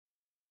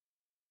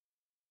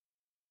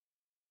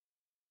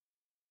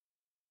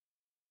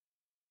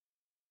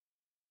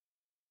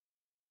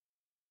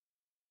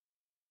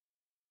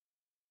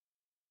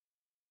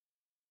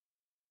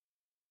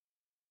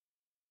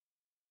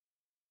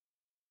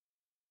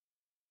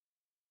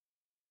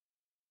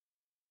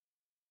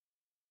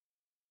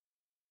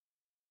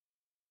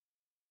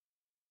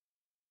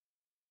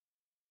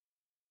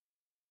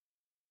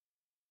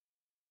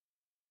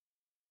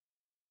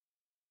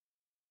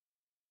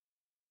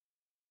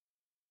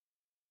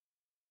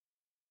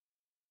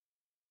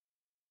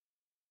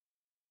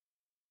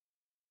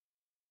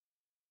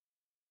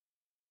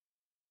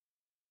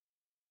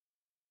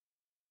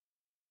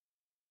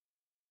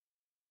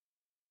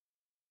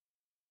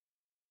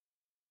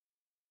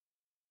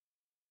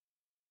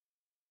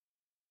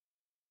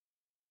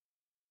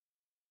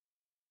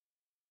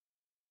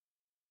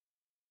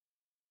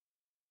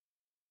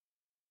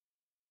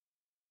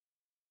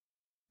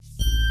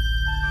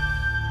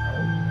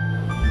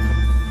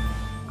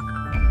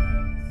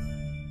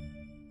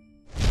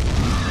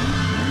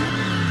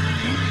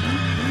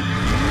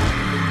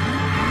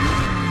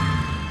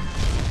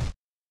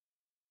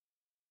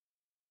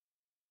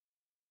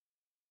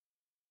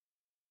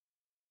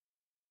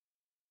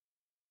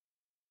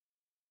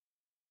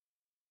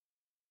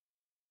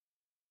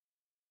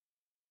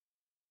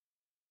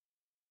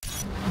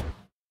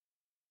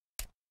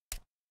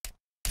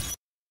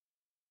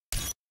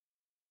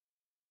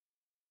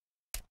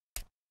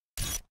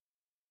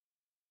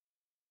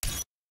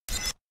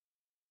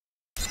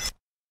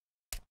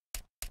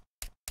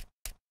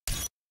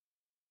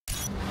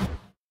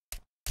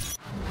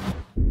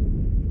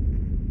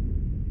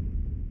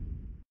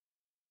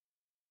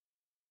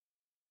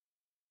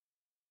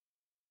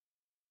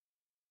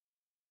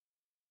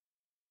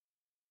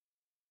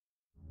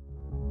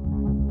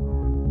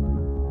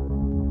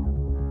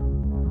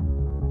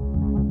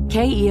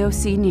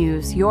KEOC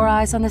News, your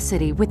eyes on the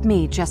city with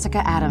me,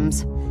 Jessica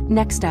Adams.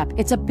 Next up,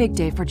 it's a big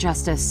day for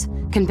justice.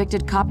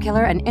 Convicted cop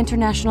killer and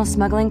international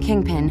smuggling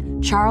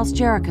kingpin, Charles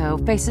Jericho,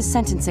 faces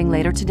sentencing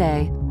later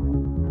today.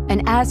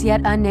 An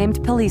as-yet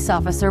unnamed police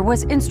officer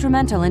was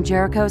instrumental in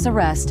Jericho's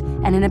arrest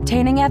and in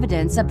obtaining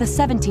evidence of the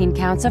 17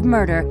 counts of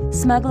murder,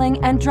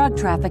 smuggling, and drug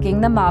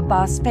trafficking the mob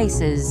boss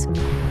faces.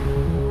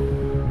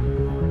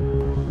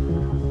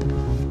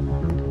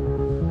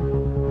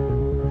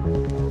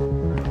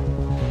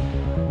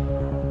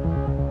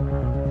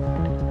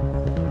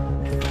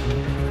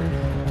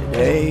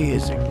 Today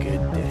is a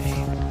good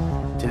day.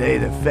 Today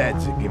the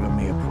feds are giving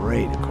me a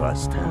parade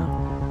across town.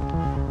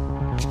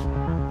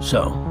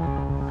 So,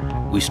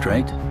 we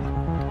straight?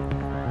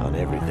 On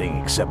everything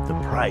except the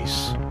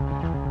price.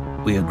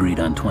 We agreed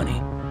on 20.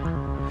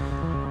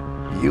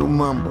 You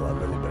mumble a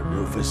little bit,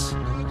 Rufus.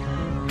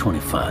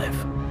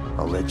 25.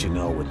 I'll let you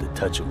know what the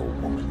touch of a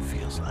woman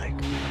feels like.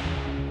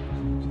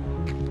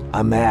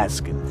 I'm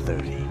asking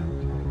 30.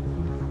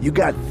 You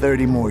got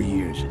 30 more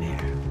years in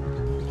here.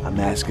 I'm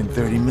asking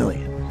 30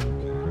 million.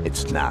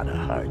 It's not a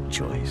hard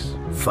choice.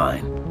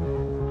 Fine.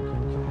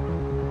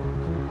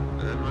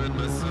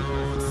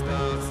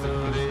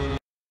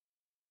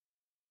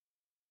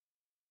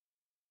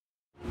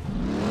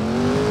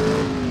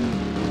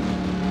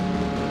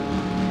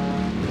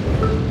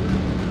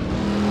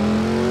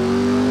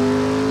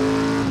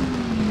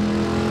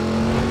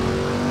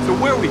 So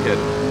where are we headed?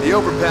 The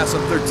overpass on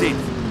 13th.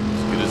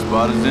 As good a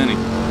spot as any.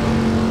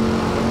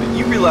 But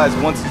you realize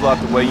once it's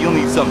locked away, you'll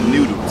need something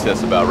new to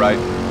obsess about, right?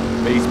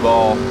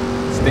 Baseball,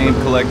 stamp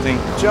collecting.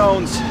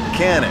 Jones,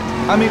 can it?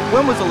 I mean,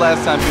 when was the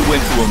last time you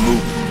went to a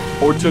movie?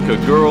 Or took a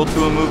girl to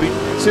a movie?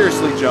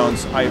 Seriously,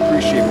 Jones, I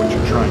appreciate what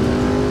you're trying to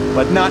do.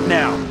 But not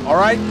now, all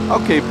right?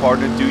 Okay,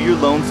 partner, do your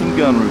lonesome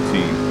gun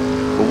routine.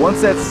 But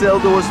once that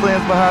cell door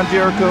slams behind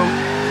Jericho,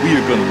 we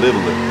are gonna live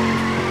a little.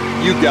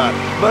 You got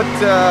it. But,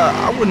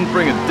 I wouldn't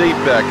bring a date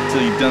back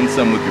until you've done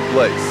something with your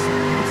place.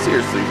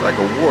 Seriously, it's like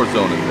a war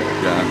zone in there,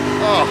 guy.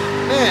 Oh,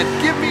 man,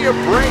 give me a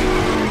break.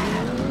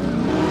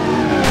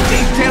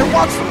 Hey, Tanner,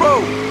 watch the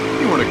road!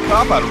 If you weren't a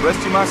cop, I'd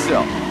arrest you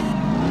myself.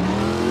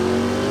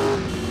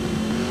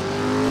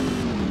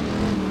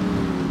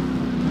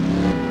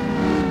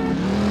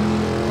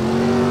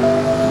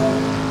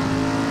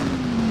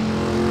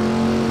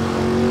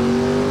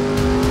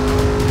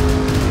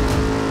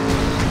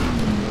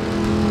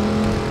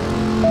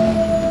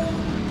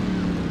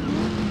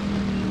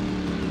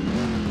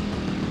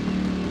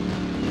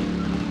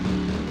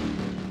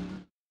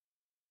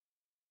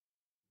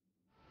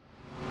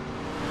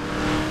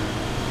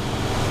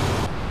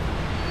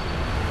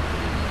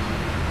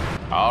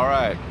 All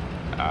right,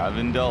 I've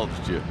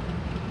indulged you.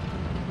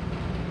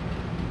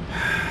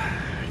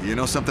 You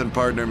know something,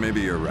 partner?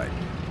 Maybe you're right.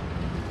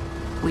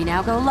 We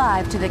now go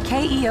live to the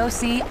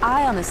KEOC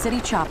Eye on the City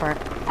chopper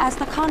as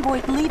the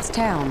convoy leaves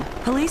town.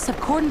 Police have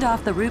cordoned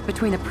off the route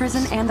between the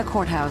prison and the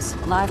courthouse.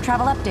 Live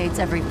travel updates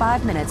every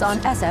 5 minutes on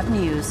SF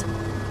News.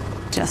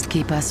 Just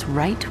keep us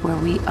right where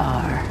we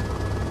are.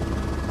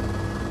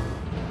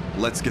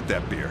 Let's get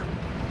that beer.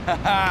 Ha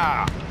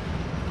ha!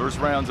 First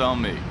round's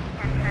on me.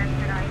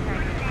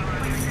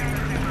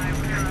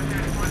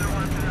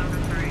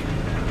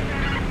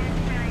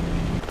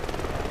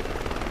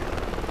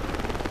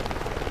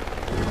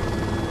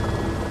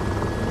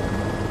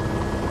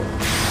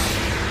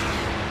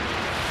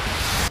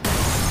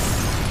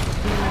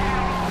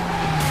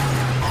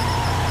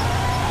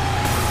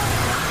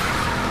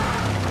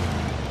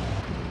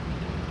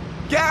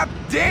 God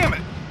damn it!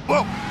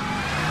 Whoa!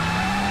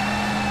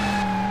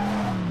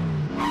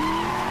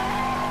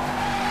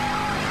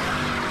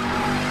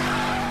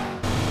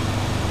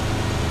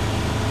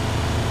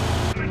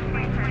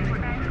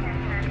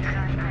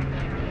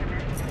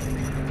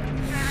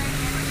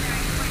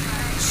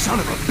 Son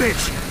of a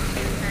bitch!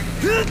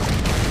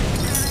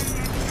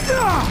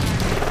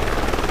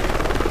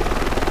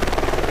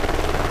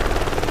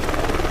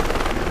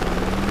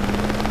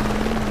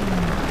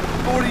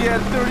 40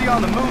 at 30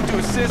 on the move to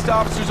assist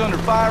officers under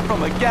fire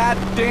from a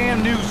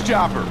goddamn news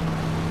chopper.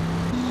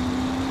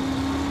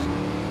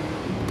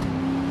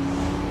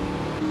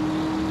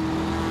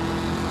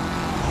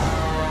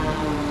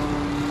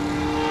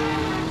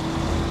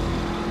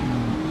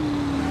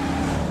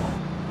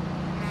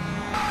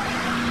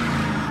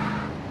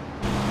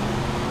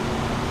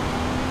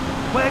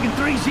 Wagon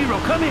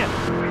 3-0, come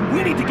in!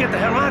 We need to get the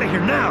hell out of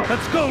here now!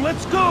 Let's go,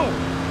 let's go!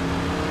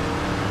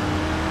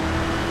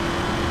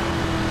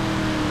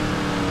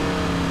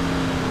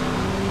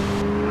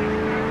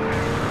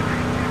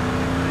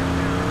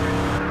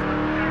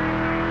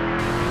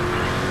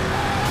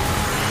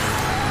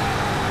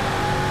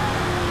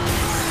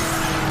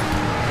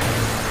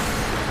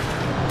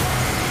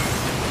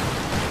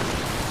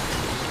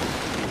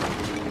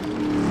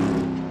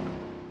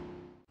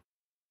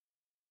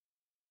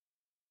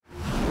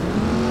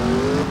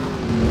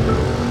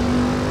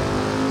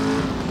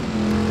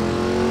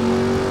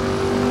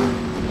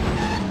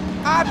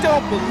 I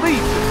don't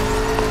believe it.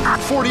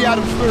 40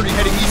 Adams 30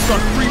 heading east on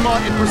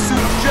Fremont in pursuit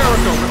of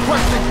Jericho,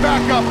 requesting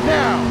backup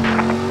now!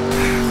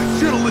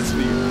 gonna listen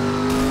to you.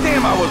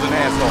 Damn, I was an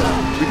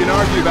asshole. We can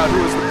argue about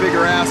who was the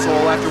bigger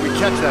asshole after we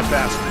catch that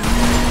bastard.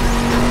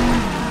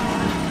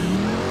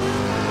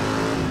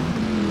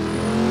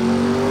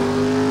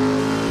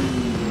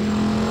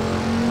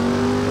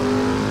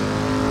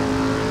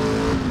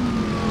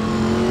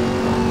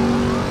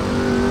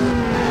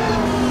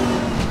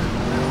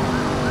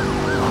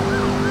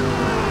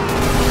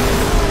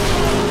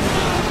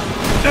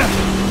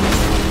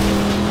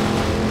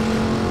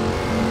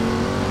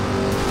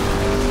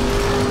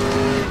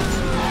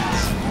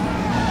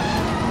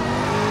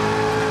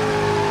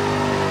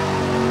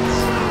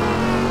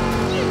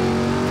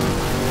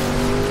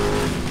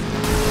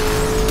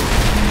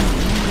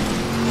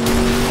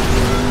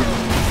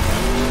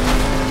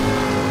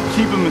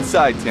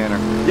 Inside, Tanner.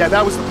 Yeah,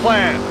 that was the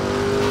plan.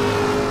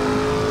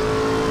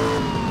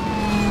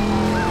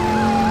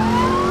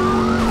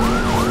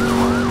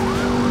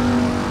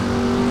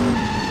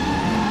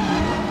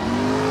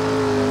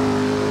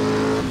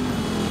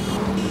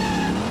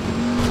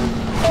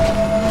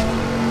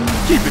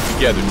 Keep it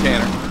together,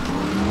 Tanner.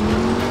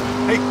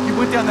 Hey, you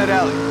went down that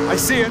alley. I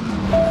see it.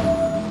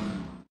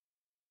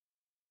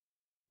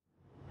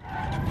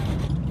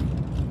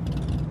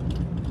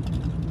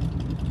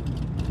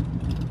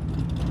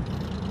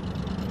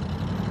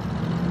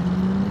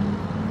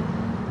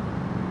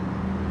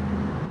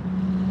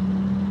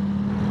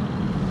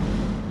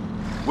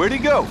 Where'd he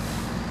go?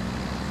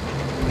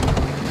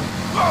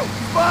 Oh,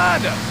 he's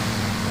behind us!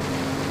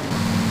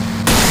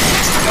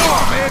 Come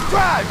on, man,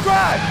 drive!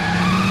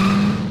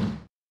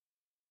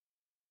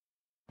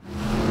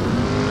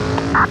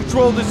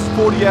 Control, this is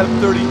 40 out of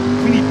 30.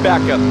 We need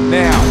backup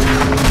now.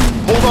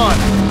 Hold on.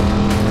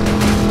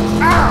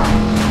 Ow!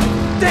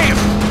 Damn!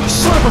 You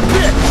son of a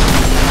bitch!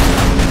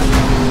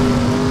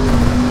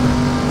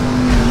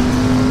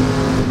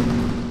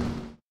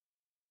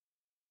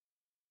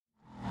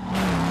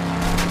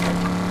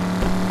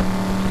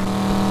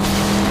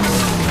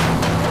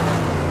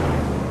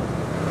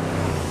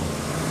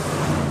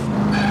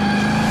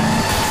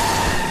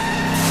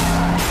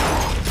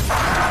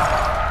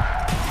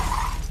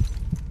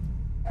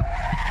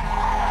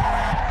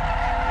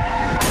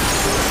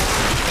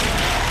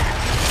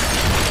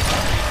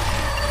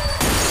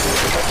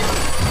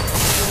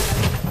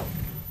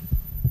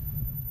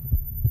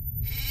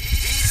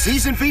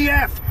 Season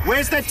VF,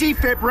 where's that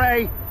defib,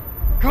 Ray?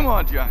 Come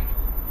on, John.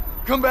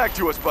 Come back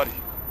to us, buddy.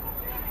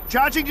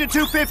 Charging to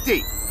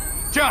 250.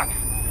 John,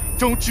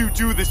 don't you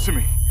do this to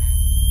me.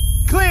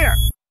 Clear!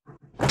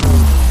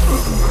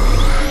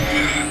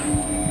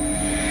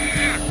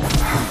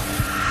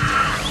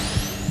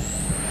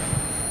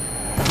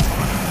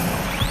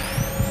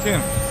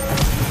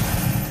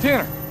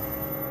 Tanner!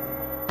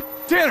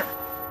 Tanner!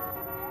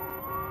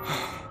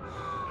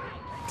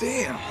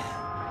 Damn.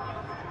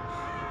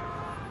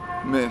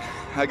 Man,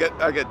 I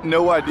got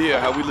no idea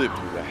how we lived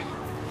through that.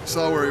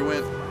 Saw where he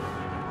went.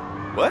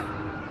 What?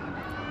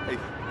 Hey,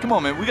 come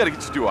on, man. We gotta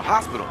get you to a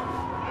hospital.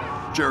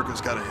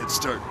 Jericho's got a head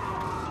start.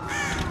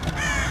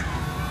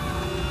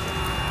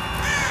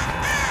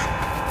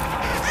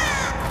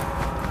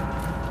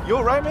 You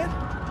all right, man?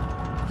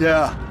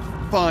 Yeah,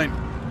 fine.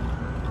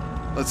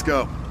 Let's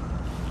go.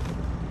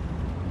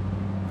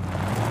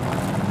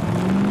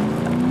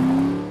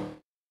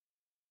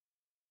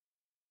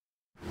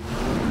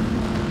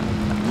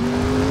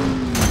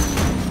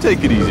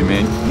 Take it easy,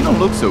 man. You don't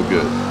look so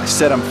good. I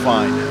said I'm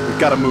fine. We've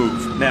got to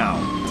move, now.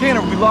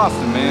 Tanner, we lost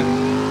him, man.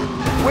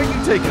 Where are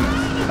you taking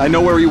us? I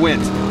know where he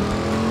went.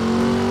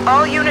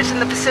 All units in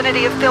the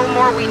vicinity of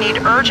Fillmore, we need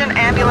urgent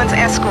ambulance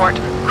escort.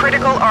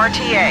 Critical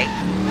RTA.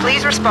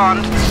 Please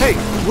respond. Hey,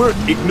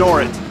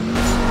 ignore it.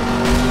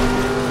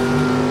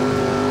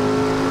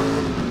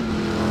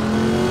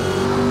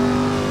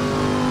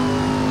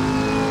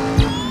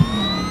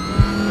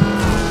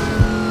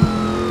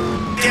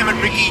 Damn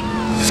it, Ricky.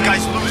 This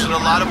guy's losing a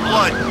lot of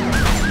blood.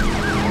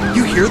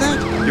 You hear that?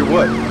 You're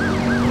what?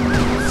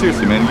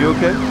 Seriously, man, you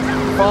okay?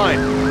 Fine.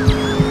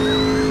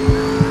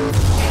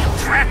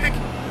 Traffic?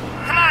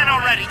 Come on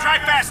already. Try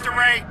faster,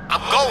 Ray.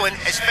 I'm going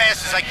as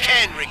fast as I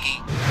can,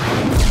 Ricky.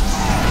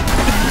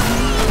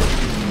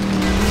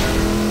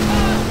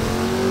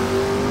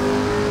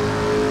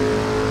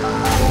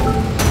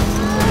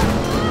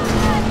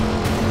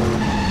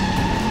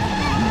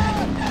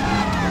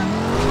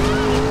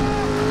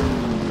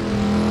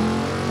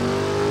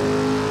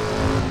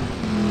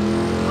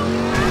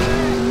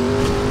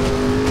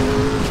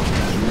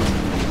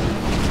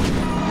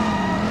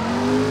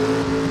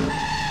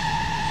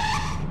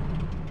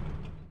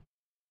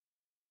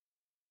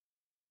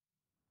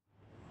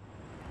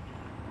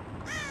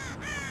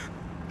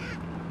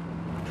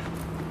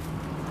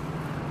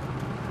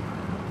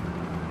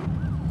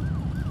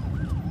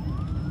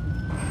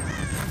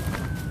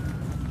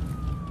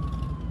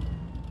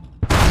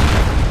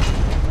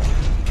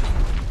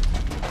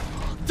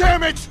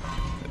 Damn it!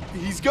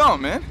 He's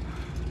gone, man.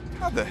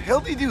 How the hell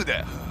did he do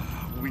that?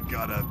 We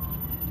gotta...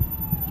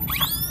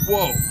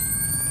 Whoa.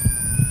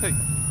 Hey,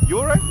 you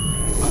alright?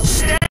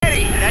 Steady!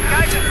 That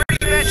guy's in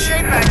pretty bad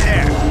shape back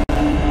there.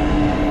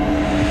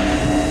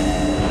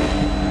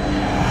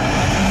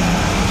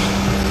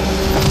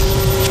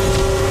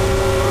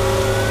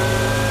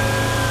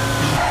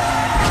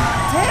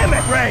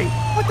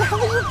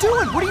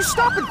 doing? What are you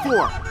stopping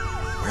for?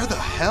 Where the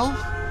hell?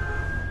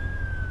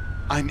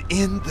 I'm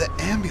in the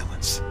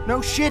ambulance.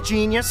 No shit,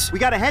 genius. We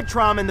got a head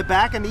trauma in the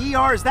back, and the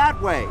ER is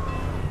that way.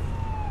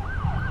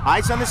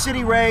 Eyes on the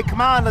city, Ray.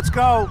 Come on, let's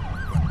go.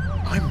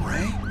 I'm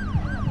Ray?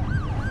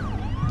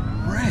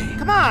 Ray?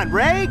 Come on,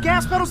 Ray.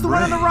 Gas pedal's the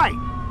one on the right.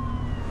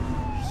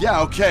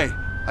 Yeah, okay.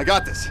 I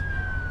got this.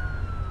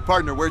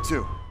 Partner, where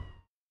to?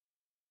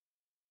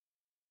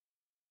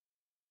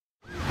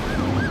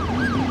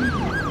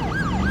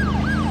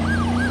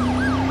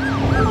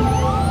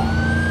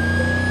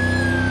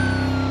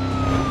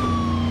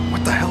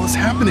 What the hell is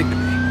happening to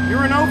me?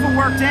 You're an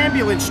overworked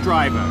ambulance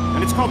driver,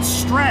 and it's called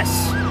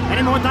stress.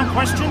 Any more dumb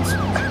questions?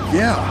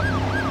 Yeah.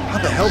 How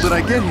the hell did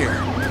I get here?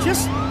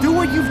 Just do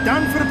what you've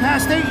done for the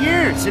past 8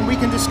 years, and we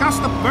can discuss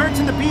the birds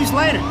and the bees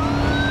later.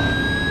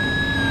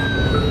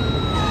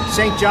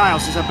 St.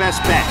 Giles is our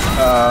best bet.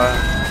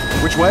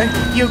 Which way?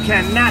 You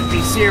cannot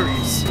be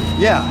serious.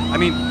 Yeah, I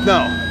mean,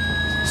 no.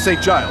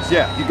 St. Giles,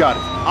 yeah, you got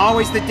it.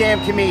 Always the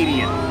damn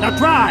comedian. Now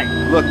drive!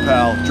 Look,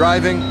 pal,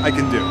 driving, I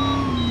can do.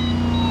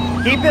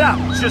 Keep it up.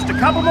 It's just a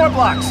couple more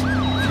blocks.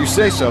 If you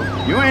say so.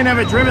 You ain't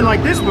ever driven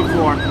like this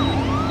before.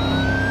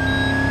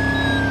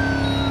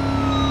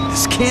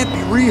 This can't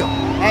be real.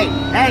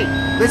 Hey,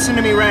 listen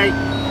to me, Ray.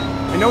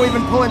 I know we've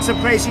been pulling some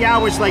crazy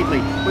hours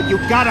lately, but you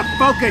gotta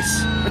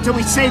focus until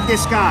we save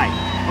this guy,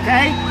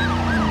 okay?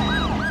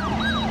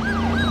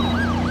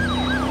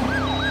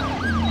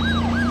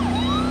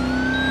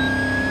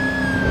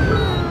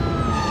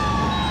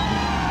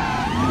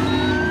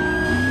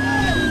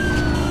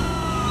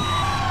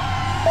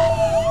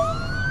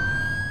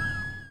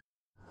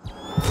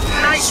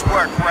 Nice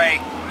work,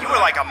 Ray. You were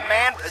like a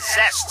man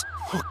possessed.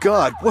 Oh,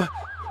 God,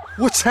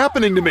 what's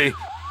happening to me?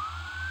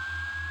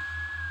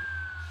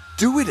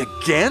 Do it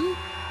again?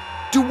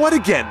 Do what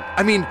again?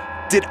 I mean,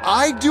 did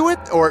I do it,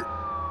 or...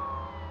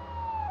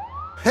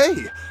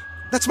 Hey,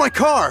 that's my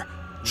car!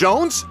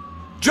 Jones?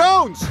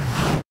 Jones!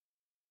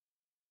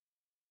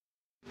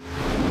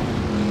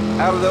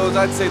 Out of those,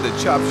 I'd say the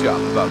chop shop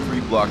about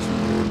 3 blocks from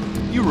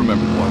here. You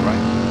remember the one,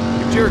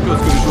 right? If Jericho's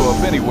gonna show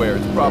up anywhere,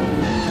 it's probably...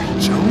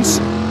 Jones?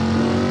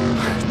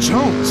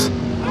 Jones!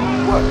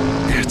 What?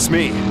 It's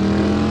me.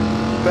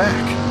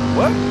 Back.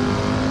 What?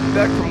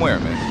 Back from where,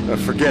 man?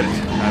 Forget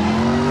it.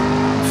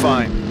 I'm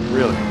fine,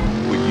 really.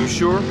 Were you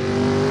sure?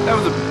 That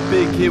was a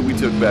big hit we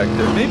took back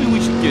there. Maybe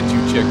we should get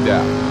you checked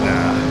out.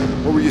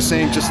 What were you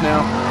saying just now?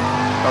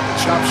 About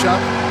the chop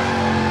shop?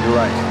 You're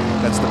right.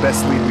 That's the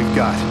best lead we've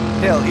got.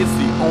 Hell, it's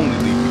the only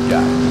lead we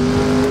got.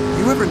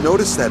 You ever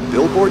notice that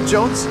billboard,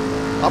 Jones?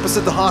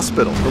 Opposite the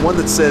hospital. The one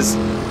that says,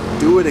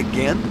 "Do it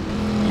again"?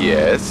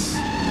 Yes.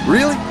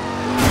 Really?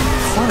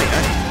 Funny,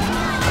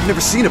 I've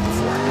never seen it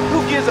before.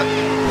 Who gives a...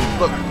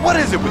 Look, what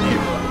is it with you?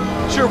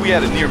 Sure, we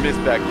had a near miss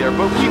back there,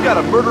 but we got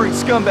a murdering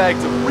scumbag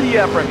to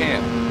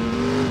reapprehend.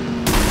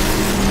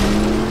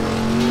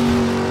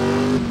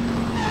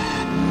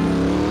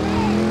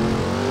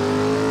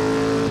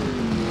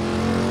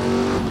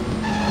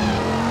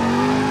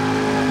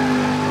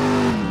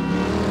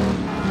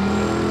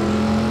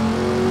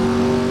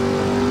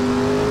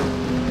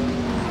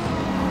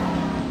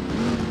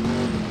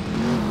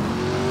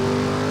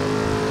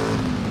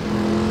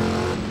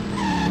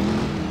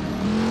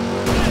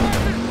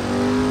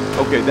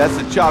 Okay, that's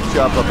the chop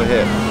shop up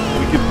ahead.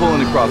 We can pull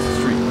in across the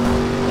street.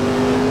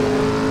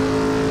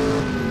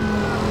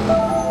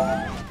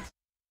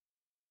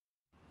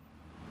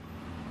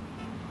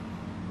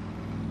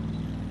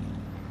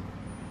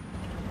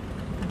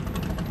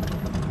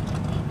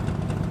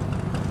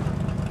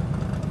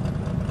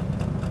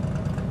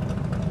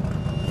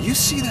 You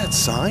see that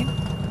sign?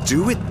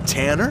 Do it,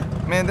 Tanner?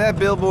 Man, that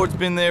billboard's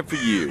been there for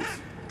years.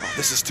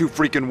 This is too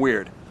freaking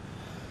weird.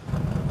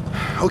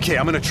 Okay,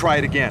 I'm gonna try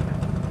it again.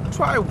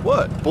 Try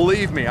what?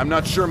 Believe me, I'm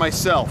not sure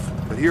myself,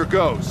 but here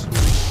goes.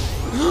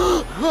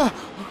 How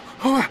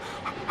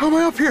am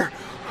I up here?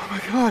 Oh my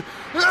God.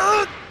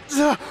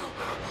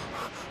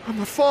 I'm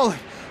not falling.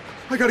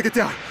 I gotta get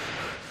down.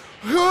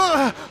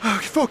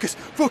 Okay, focus.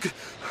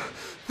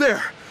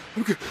 There.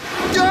 I'm good.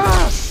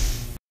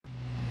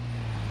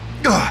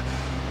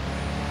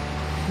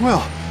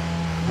 Well,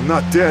 I'm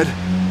not dead,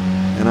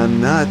 and I'm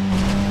not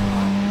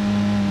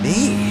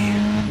me.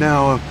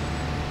 Now,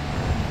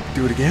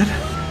 do it again.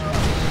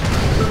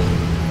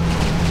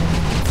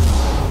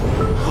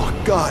 Oh,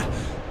 God,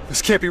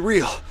 this can't be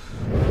real.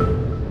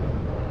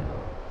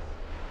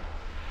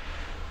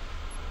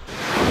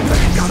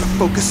 I gotta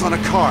focus on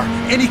a car,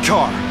 any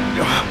car.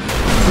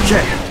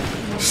 Okay,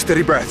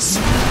 steady breaths,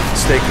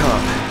 stay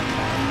calm,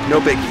 no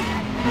biggie.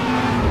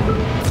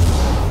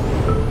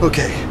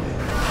 Okay,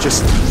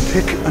 just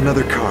pick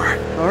another car.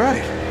 All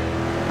right,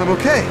 I'm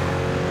okay.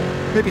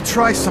 Maybe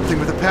try something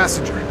with a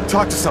passenger,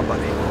 talk to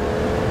somebody.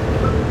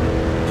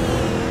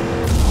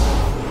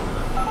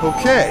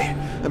 Okay,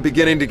 I'm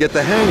beginning to get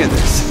the hang of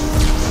this.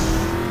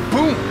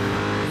 Boom!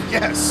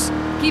 Yes!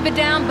 Keep it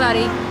down,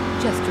 buddy.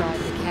 Just drive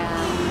the cab.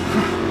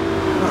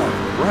 Oh,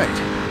 right.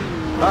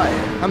 Hi,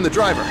 I'm the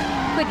driver.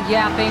 Quit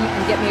yapping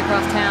and get me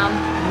across town.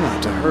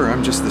 No, to her,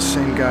 I'm just the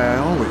same guy I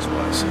always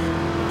was.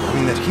 I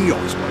mean, that he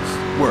always was.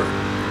 Word.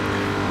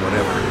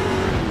 Whatever.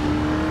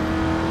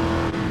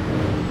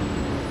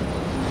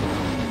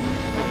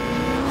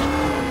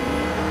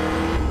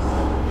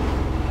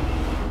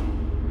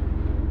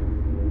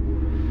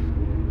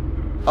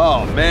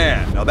 Oh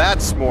man, now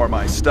that's more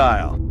my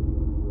style.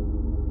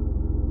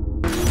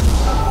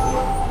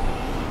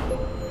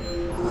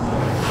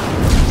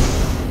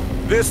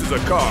 This is a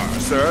car,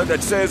 sir,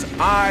 that says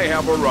I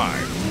have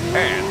arrived.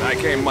 And I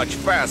came much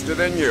faster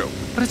than you.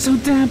 But it's so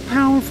damn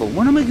powerful.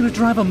 When am I gonna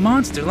drive a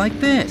monster like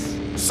this?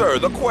 Sir,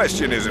 the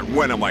question isn't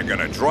when am I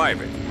gonna drive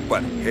it,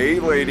 but hey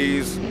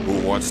ladies, who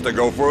wants to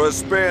go for a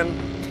spin?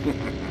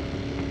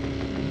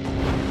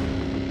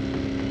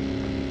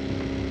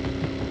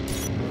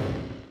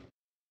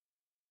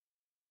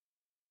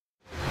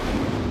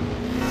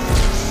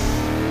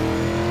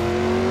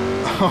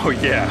 Oh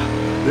yeah,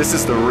 this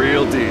is the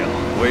real deal.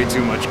 Way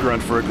too much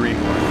grunt for a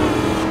greenhorn.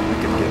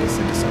 That could get us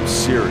into some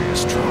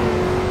serious trouble.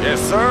 Yes,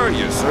 sir,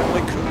 you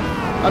certainly could.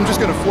 I'm just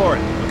gonna floor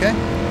it, okay?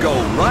 Go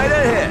right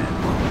ahead.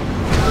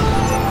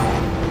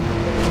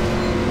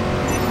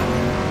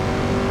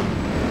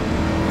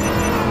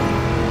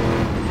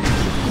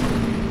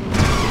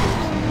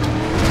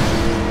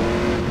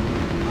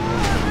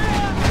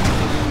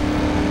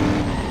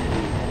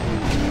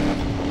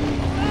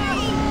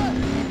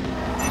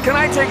 Can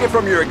I take it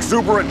from your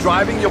exuberant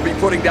driving you'll be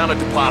putting down a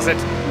deposit?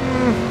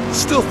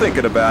 Still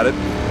thinking about it.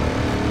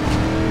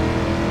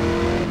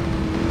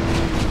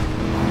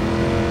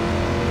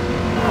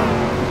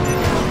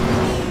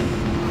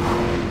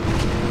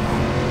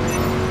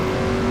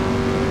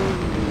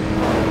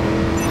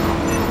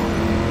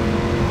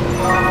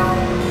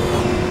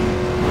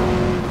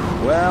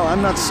 Well,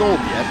 I'm not sold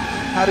yet.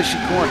 How does she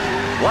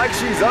corner? Like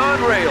she's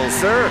on rails,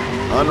 sir.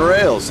 On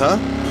rails, huh?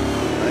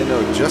 I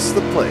know just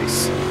the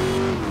place.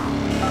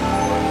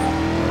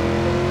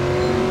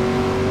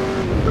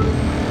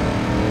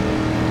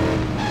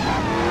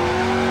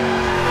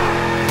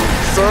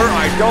 Sir,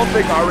 I don't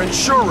think our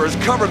insurers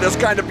cover this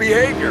kind of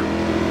behavior.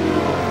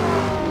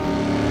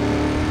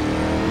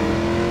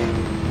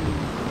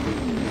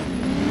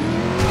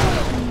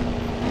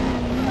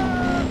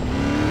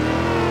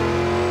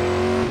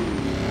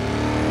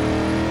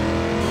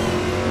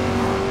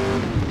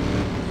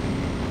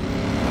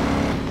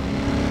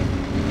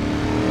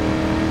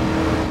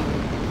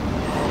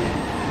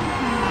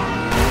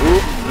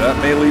 Oop, that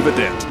may leave a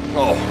dent.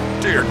 Oh,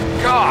 dear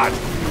God!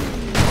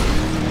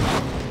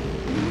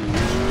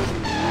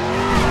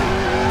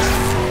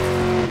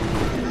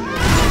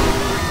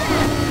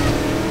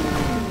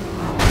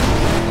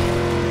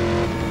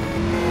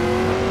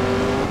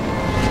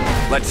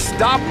 Let's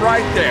stop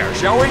right there,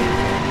 shall we?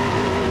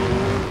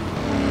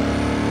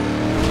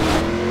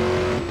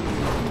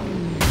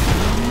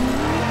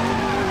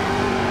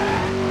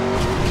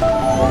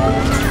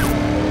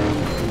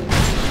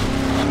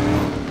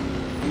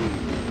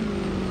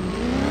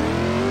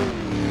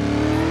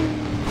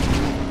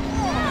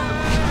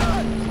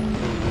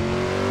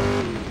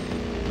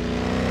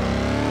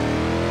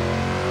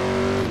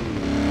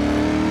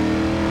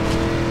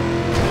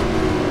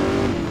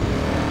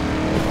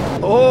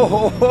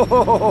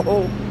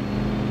 Oh!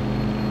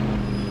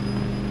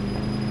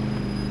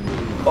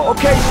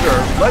 Okay,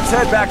 sir. Let's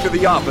head back to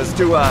the office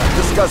to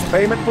discuss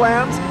payment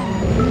plans.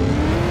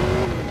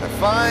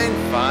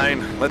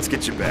 Fine. Let's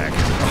get you back.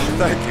 Oh,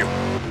 thank you.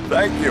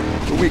 Thank you.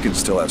 But we can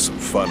still have some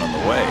fun on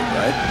the way,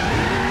 right?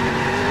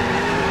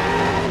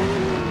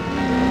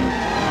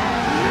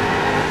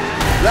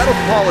 That'll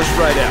polish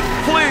right out.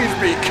 Please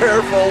be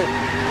careful.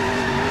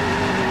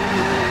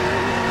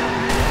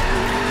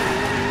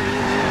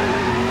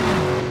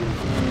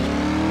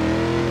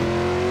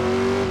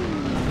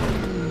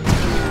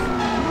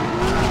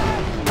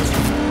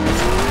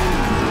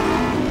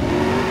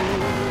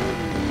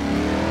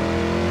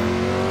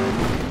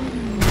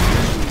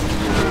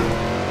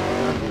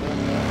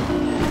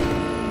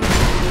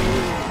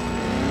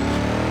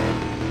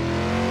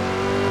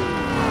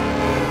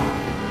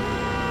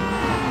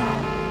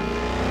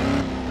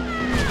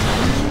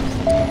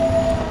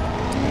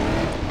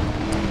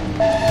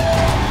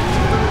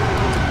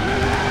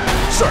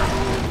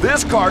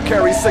 This car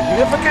carries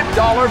significant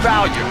dollar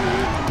value.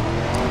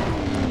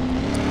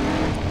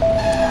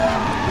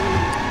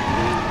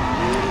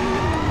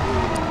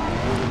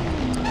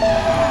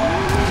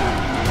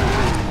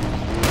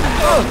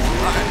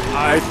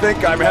 I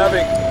think I'm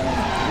having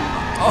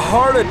a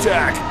heart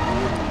attack.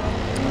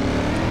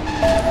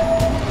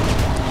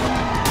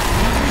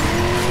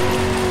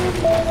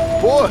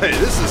 Boy,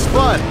 this is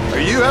fun. Are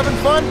you having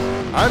fun?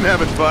 I'm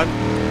having fun.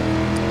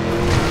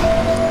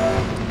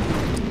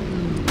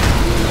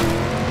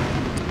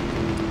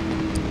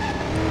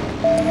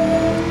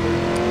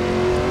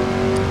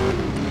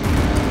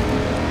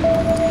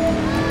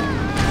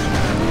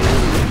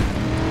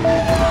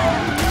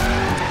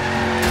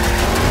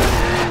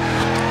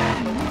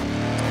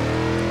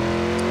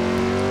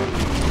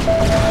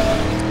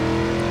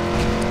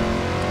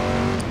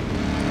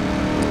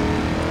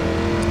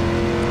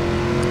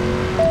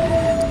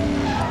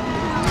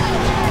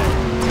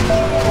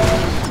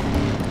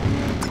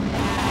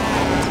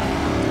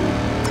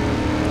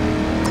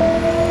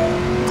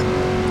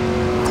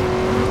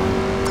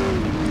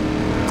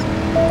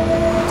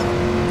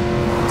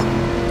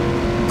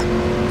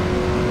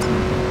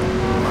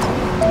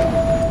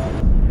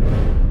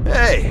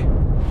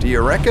 Do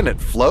you reckon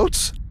it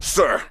floats?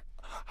 Sir,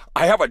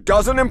 I have a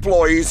dozen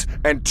employees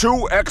and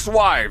 2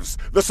 ex-wives.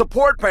 The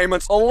support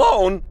payments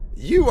alone...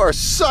 You are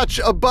such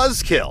a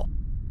buzzkill.